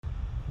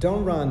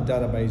Don't run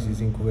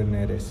databases in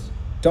Kubernetes.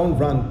 Don't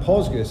run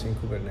Postgres in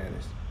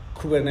Kubernetes.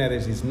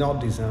 Kubernetes is not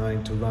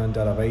designed to run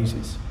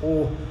databases.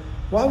 Or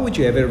why would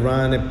you ever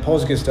run a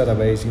Postgres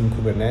database in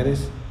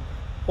Kubernetes?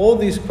 All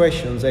these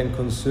questions and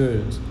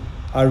concerns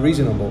are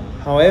reasonable.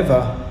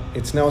 However,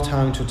 it's now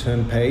time to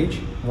turn page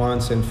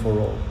once and for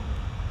all.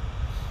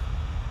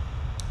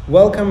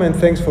 Welcome and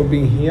thanks for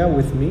being here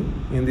with me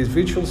in this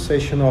virtual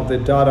session of the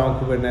Data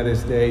on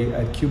Kubernetes Day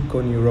at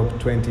KubeCon Europe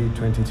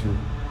 2022.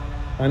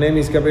 My name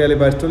is Gabriele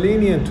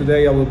Bartolini, and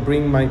today I will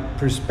bring my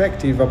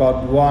perspective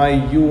about why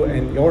you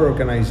and your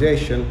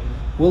organization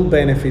will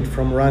benefit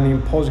from running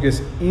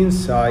Postgres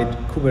inside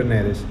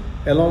Kubernetes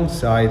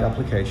alongside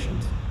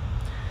applications.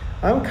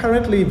 I'm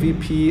currently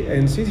VP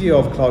and CTO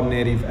of Cloud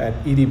Native at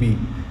EDB,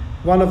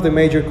 one of the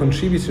major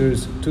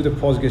contributors to the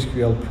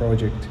PostgreSQL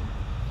project.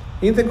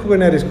 In the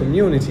Kubernetes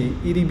community,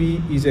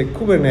 EDB is a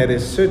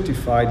Kubernetes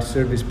certified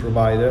service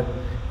provider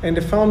and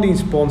the founding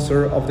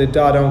sponsor of the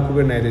Data on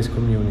Kubernetes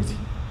community.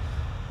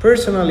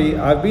 Personally,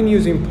 I've been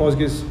using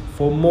Postgres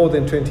for more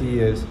than 20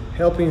 years,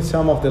 helping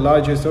some of the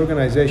largest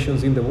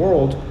organizations in the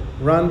world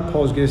run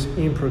Postgres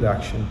in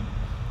production.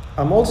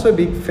 I'm also a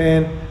big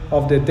fan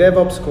of the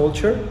DevOps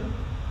culture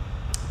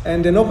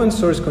and an open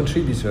source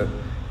contributor,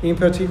 in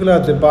particular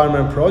the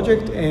Barman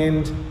project,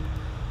 and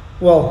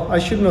well, I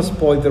should not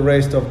spoil the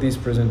rest of this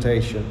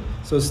presentation.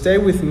 So stay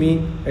with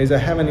me as I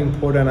have an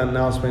important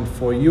announcement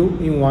for you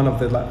in one of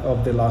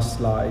the last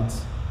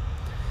slides.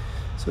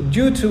 So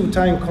due to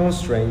time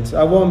constraints,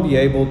 I won't be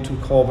able to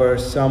cover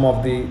some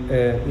of the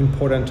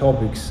important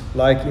topics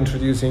like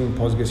introducing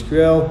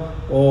PostgreSQL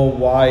or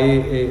why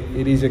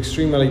it is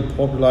extremely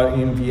popular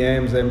in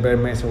VMs and bare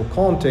metal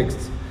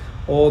contexts,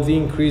 or the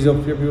increase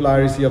of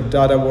popularity of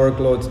data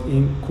workloads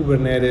in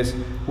Kubernetes,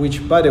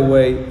 which by the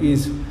way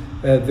is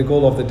the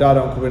goal of the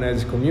Data on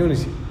Kubernetes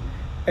community.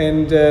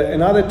 And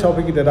another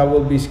topic that I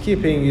will be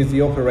skipping is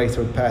the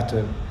operator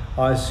pattern.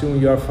 I assume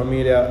you are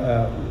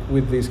familiar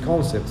with these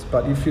concepts,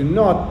 but if you're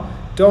not,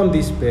 don't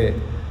despair,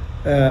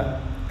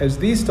 as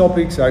these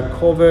topics are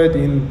covered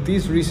in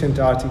this recent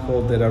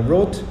article that I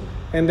wrote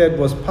and that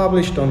was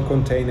published on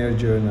Container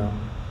Journal.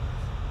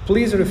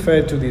 Please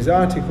refer to this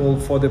article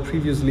for the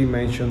previously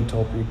mentioned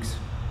topics.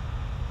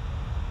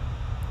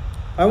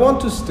 I want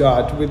to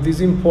start with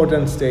this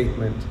important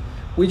statement,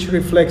 which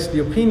reflects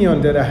the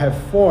opinion that I have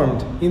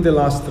formed in the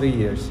last 3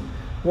 years,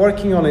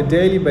 working on a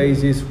daily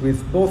basis with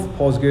both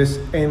Postgres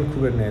and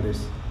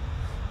Kubernetes.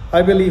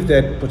 I believe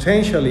that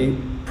potentially,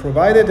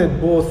 provided that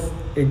both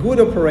a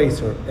good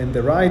operator and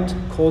the right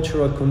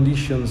cultural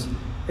conditions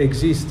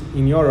exist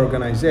in your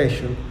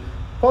organization,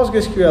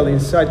 PostgreSQL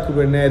inside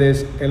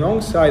Kubernetes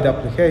alongside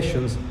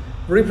applications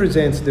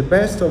represents the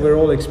best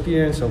overall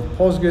experience of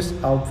Postgres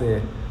out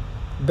there,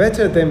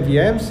 better than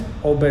VMs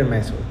or bare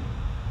metal.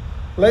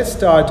 Let's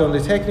start on the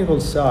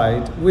technical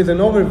side with an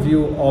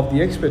overview of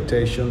the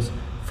expectations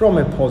from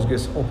a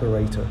Postgres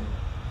operator.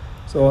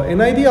 So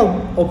an ideal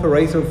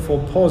operator for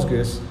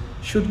Postgres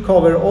should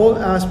cover all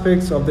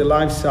aspects of the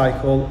life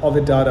cycle of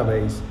a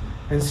database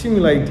and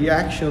simulate the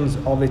actions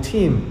of a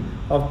team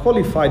of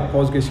qualified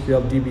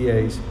PostgreSQL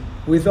DBAs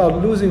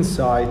without losing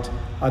sight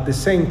at the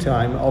same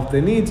time of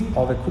the needs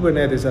of a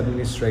Kubernetes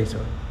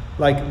administrator,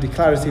 like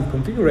declarative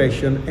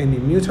configuration and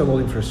immutable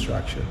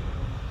infrastructure.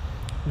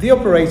 The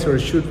operator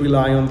should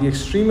rely on the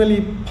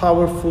extremely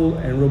powerful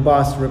and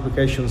robust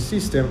replication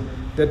system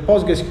that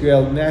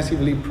PostgreSQL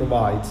natively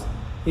provides,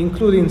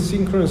 including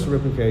synchronous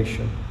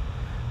replication.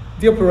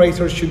 The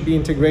operator should be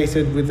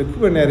integrated with the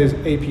Kubernetes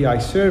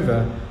API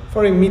server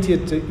for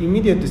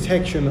immediate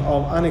detection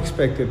of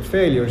unexpected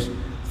failures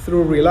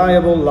through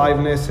reliable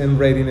liveness and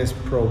readiness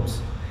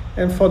probes,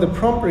 and for the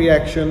prompt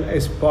reaction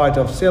as part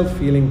of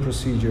self-healing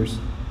procedures,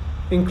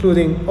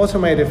 including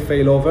automated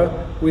failover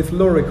with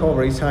low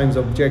recovery times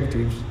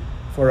objectives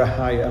for a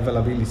high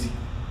availability.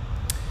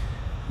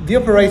 The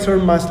operator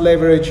must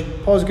leverage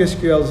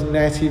PostgreSQL's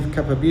native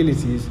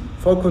capabilities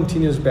for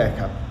continuous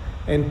backup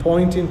and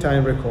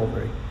point-in-time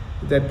recovery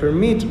that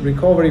permit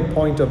recovery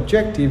point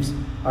objectives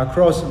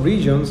across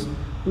regions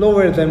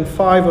lower than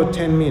 5 or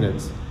 10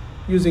 minutes,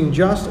 using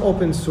just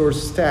open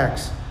source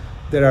stacks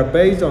that are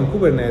based on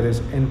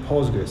Kubernetes and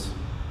Postgres.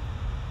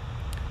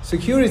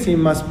 Security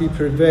must be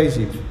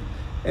pervasive,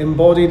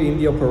 embodied in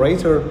the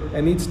operator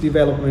and its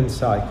development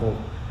cycle.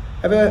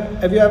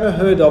 Have you ever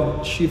heard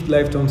of shift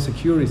left on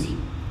security?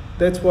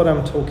 That's what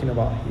I'm talking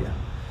about here.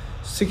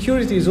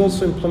 Security is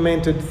also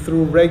implemented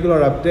through regular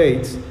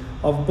updates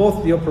of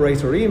both the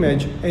operator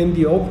image and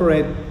the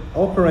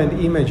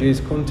operand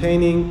images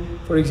containing,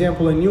 for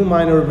example, a new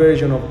minor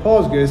version of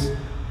Postgres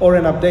or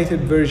an updated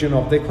version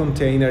of the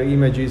container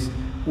images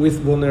with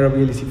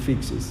vulnerability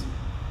fixes.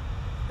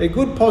 A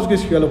good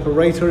PostgreSQL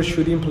operator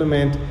should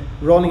implement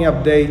running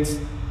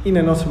updates in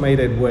an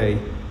automated way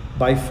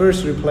by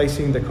first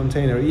replacing the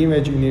container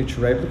image in each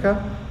replica,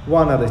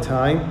 one at a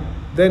time,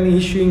 then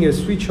issuing a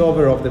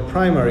switchover of the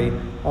primary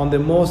on the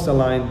most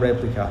aligned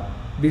replica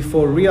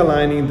before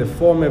realigning the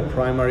former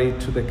primary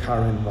to the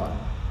current one.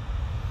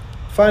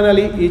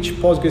 Finally, each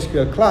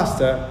PostgreSQL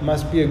cluster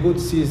must be a good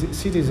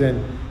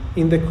citizen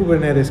in the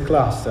Kubernetes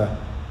cluster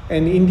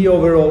and in the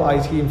overall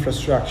IT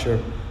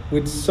infrastructure,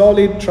 with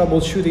solid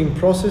troubleshooting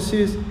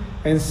processes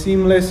and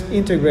seamless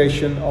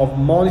integration of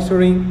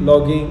monitoring,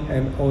 logging,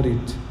 and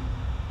audit.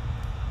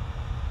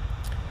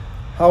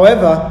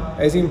 However,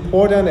 as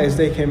important as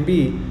they can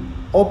be,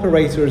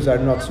 operators are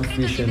not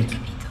sufficient.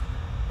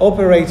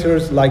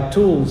 Operators, like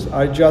tools,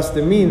 are just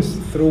the means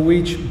through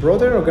which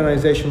broader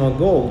organizational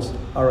goals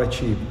are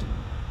achieved.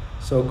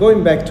 So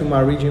going back to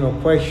my original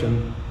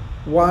question,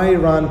 why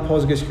run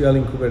PostgreSQL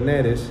in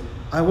Kubernetes?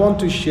 I want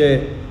to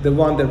share the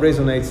one that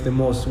resonates the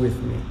most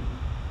with me.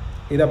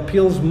 It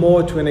appeals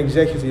more to an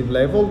executive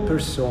level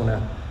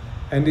persona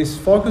and is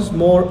focused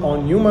more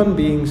on human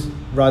beings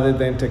rather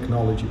than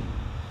technology.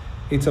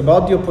 It's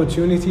about the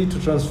opportunity to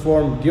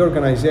transform the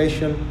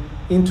organization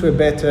into a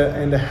better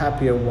and a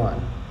happier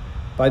one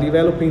by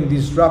developing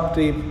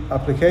disruptive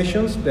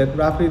applications that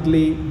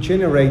rapidly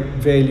generate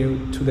value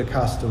to the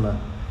customer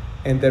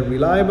and that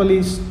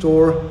reliably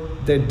store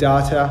their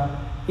data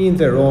in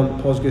their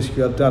own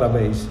PostgreSQL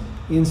database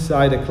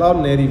inside a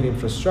cloud-native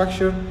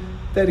infrastructure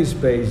that is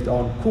based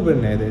on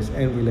Kubernetes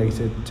and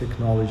related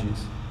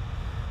technologies.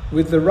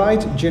 With the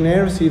right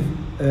generative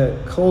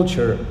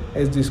culture,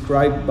 as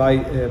described by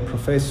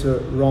Professor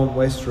Ron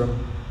Westrum,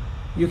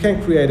 you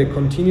can create a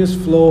continuous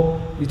flow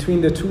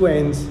between the two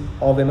ends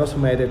of an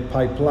automated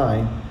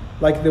pipeline,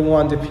 like the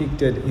one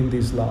depicted in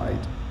this slide.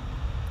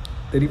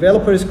 The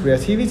developer's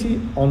creativity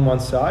on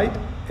one side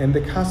and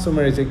the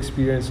customer's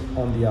experience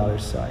on the other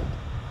side.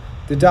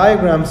 The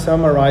diagram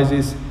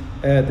summarizes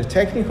the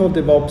technical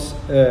DevOps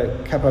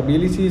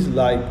capabilities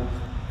like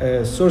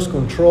source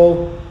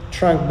control,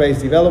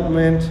 trunk-based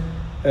development,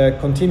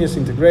 continuous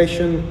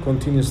integration,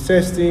 continuous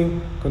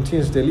testing,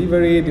 continuous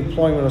delivery,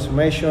 deployment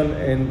automation,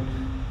 and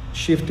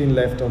shifting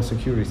left on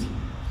security.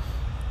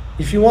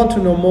 If you want to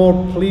know more,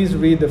 please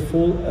read the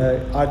full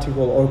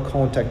article or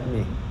contact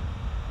me.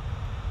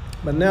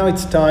 But now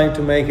it's time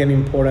to make an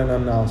important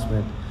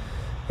announcement.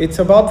 It's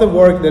about the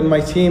work that my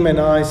team and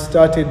I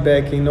started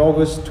back in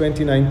August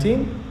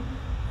 2019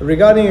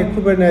 regarding a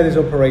Kubernetes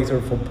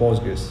operator for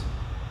Postgres.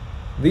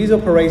 This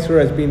operator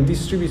has been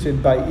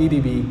distributed by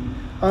EDB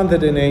under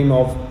the name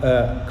of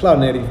Cloud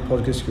Native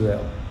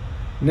PostgreSQL.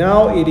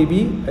 Now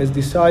EDB has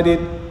decided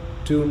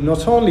to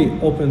not only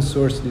open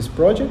source this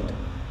project,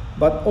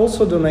 but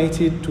also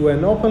donate it to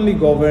an openly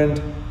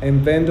governed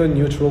and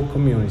vendor-neutral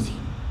community.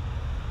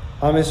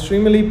 I'm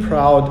extremely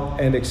proud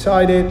and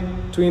excited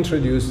to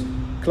introduce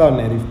Cloud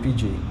Native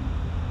PG.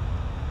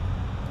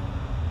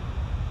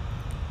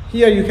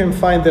 Here you can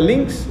find the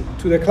links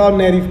to the Cloud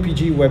Native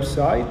PG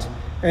website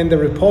and the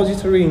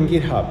repository in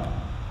GitHub.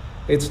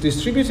 It's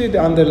distributed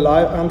under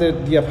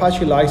the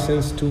Apache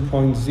License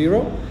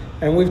 2.0,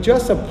 and we've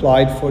just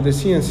applied for the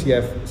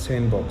CNCF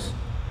sandbox.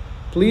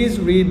 Please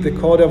read the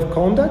code of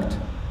conduct,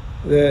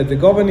 the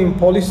governing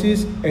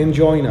policies, and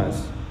join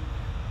us.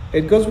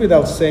 It goes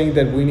without saying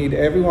that we need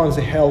everyone's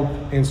help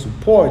and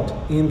support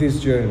in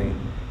this journey,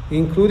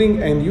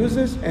 including end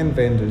users and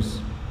vendors.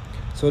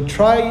 So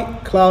try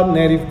Cloud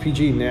Native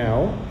PG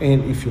now,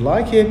 and if you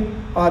like it,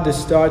 add a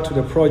start to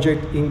the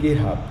project in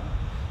GitHub.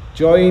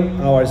 Join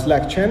our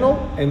Slack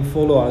channel and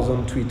follow us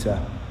on Twitter.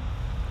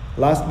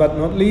 Last but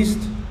not least,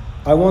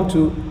 I want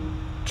to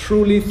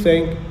truly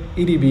thank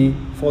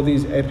EDB for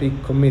this epic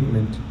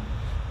commitment,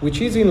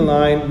 which is in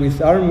line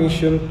with our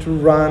mission to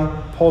run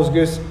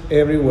Postgres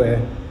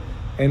everywhere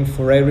and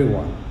for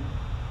everyone.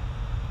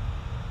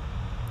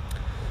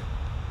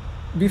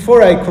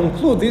 Before I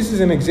conclude, this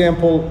is an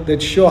example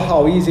that shows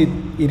how easy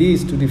it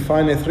is to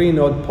define a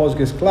 3-node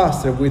Postgres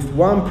cluster with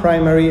one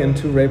primary and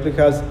 2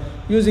 replicas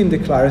using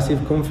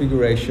declarative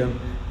configuration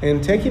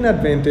and taking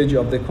advantage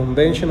of the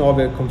convention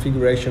over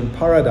configuration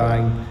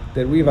paradigm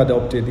that we've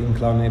adopted in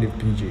Cloud Native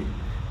PG.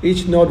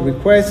 Each node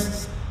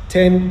requests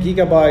 10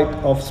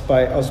 GB of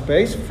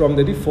space from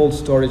the default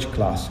storage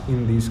class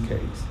in this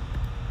case.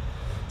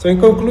 So in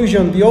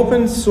conclusion, the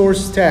open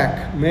source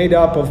stack made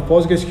up of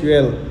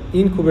PostgreSQL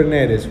in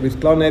Kubernetes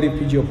with Cloud Native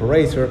PG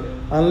operator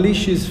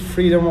unleashes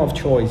freedom of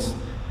choice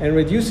and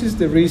reduces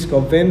the risk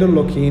of vendor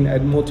lock-in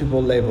at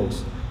multiple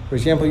levels. For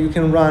example, you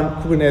can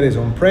run Kubernetes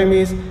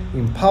on-premise,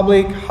 in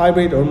public,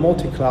 hybrid, or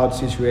multi-cloud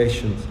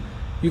situations.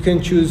 You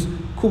can choose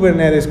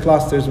Kubernetes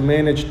clusters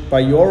managed by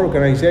your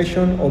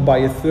organization or by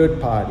a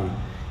third party.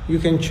 You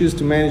can choose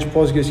to manage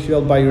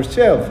PostgreSQL by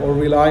yourself or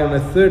rely on a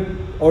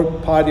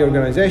third-party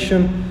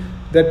organization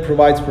that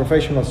provides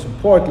professional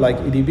support like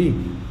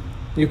EDB.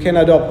 You can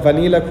adopt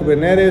vanilla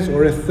Kubernetes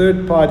or a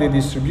third-party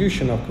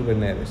distribution of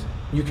Kubernetes.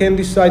 You can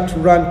decide to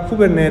run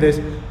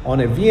Kubernetes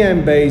on a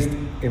VM-based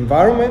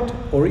environment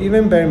or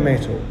even bare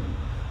metal.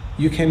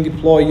 You can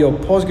deploy your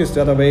Postgres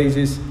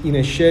databases in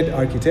a shared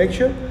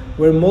architecture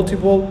where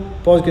multiple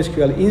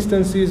PostgreSQL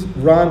instances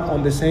run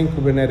on the same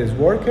Kubernetes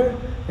worker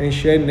and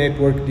shared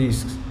network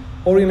disks,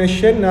 or in a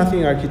shared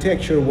nothing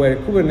architecture where a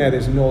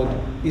Kubernetes node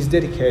is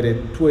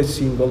dedicated to a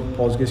single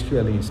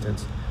PostgreSQL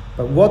instance.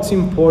 But what's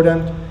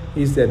important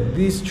is that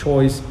this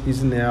choice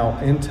is now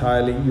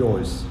entirely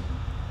yours.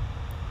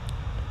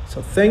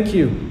 So thank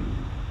you.